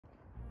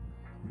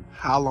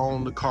how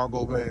long the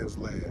cargo vans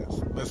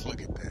last. Let's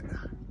look at that.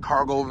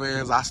 Cargo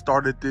vans, I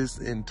started this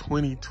in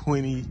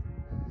 2020, the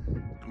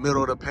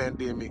middle of the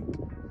pandemic.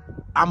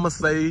 I'ma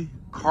say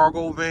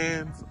cargo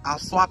vans, I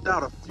swapped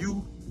out a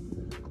few,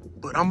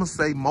 but I'ma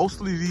say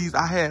mostly these,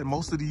 I had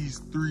most of these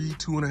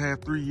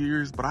 2.5, 3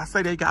 years, but I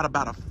say they got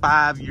about a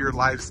 5-year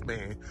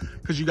lifespan.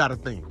 Cause you gotta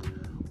think,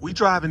 we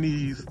driving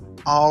these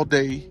all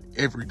day,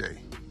 every day,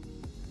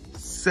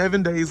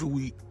 7 days a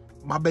week.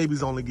 My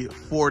babies only get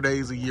 4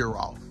 days a year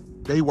off.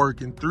 They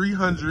working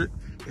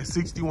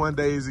 361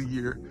 days a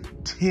year,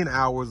 10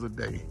 hours a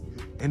day.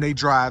 And they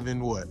driving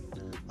what?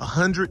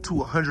 100 to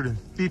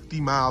 150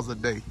 miles a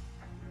day.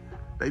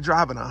 They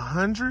driving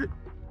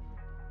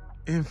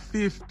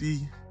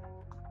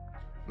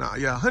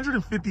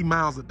 150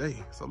 miles a day.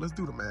 So let's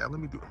do the math.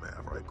 Let me do the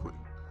math right quick.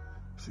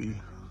 See,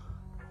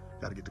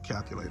 gotta get the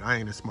calculator. I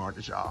ain't as smart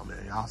as y'all,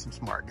 man. Y'all some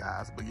smart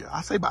guys. But yeah,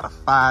 I say about a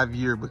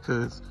 5-year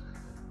because,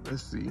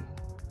 let's see,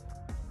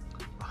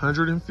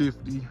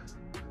 150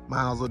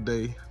 miles a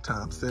day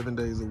times 7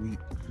 days a week.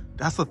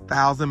 That's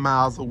 1,000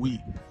 miles a week.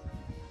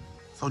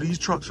 So these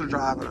trucks are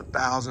driving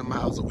 1,000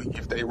 miles a week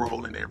if they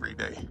rolling every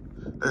day.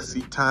 Let's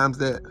see, times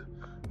that,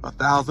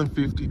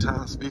 1,050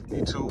 times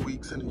 52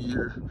 weeks in a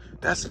year.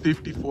 That's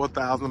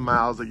 54,000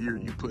 miles a year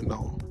you putting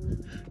on.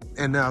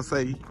 And now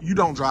say you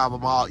don't drive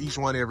them all, each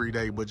one every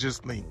day, but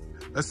just think,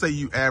 let's say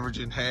you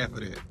averaging half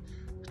of that,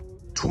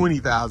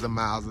 20,000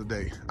 miles a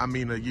day, a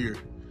year.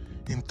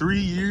 In 3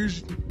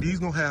 years, these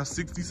gonna have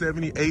 60,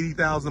 70,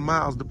 80,000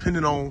 miles,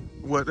 depending on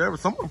whatever.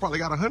 Some of them probably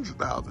got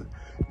 100,000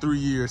 3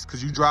 years,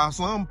 cause you drive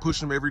some, push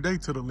them every day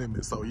to the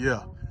limit. So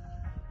yeah,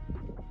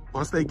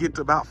 once they get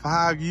to about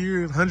 5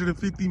 years,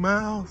 150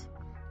 miles,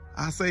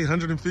 I say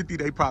 150,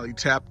 they probably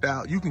tapped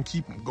out. You can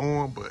keep them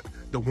going, but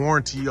the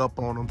warranty up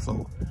on them,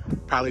 so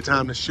probably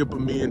time to ship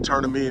them in,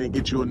 turn them in, and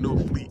get you a new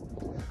fleet.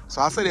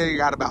 So I say they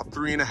got about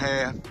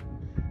 3.5,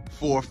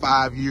 4 or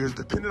 5 years,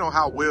 depending on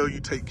how well you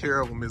take care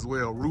of them as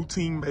well.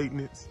 Routine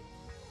maintenance,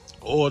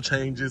 oil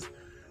changes,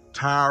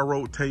 tire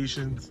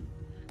rotations,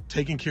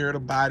 taking care of the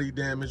body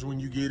damage when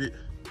you get it,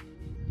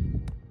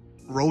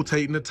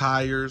 rotating the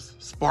tires,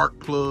 spark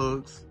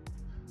plugs,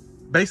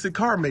 basic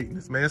car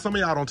maintenance, man. Some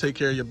of y'all don't take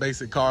care of your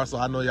basic car, so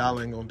I know y'all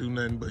ain't gonna do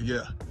nothing, but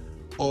yeah,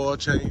 oil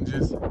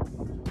changes,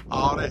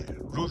 all that.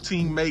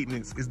 Routine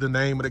maintenance is the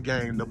name of the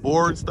game. The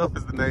boring stuff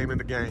is the name of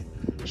the game.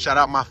 Shout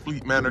out my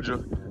fleet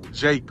manager,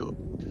 Jacob.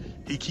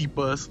 He keep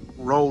us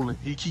rolling.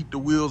 He keep the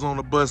wheels on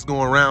the bus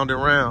going round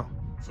and round,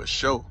 for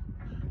sure.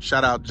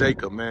 Shout out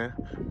Jacob, man.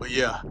 But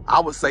yeah,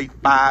 I would say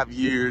 5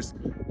 years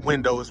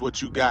window is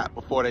what you got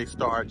before they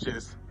start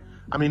just,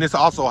 it's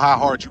also how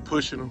hard you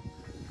pushing them.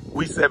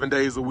 We 7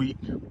 days a week.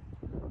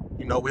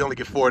 You know, we only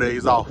get 4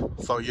 days off.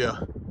 So yeah,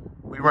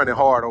 we running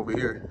hard over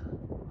here.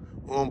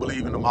 We don't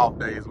believe in them off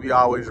days. We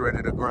always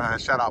ready to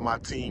grind. Shout out my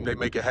team. They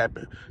make it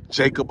happen.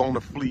 Jacob on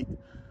the fleet,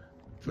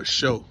 for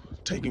sure.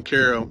 Taking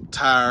care of them.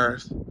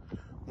 Tires,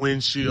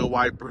 windshield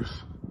wipers,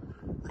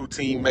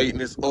 routine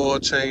maintenance, oil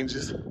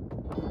changes,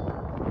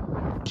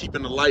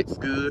 keeping the lights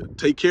good.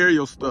 Take care of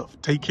your stuff.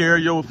 Take care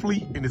of your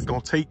fleet, and it's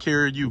going to take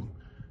care of you.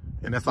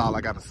 And that's all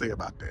I got to say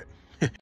about that.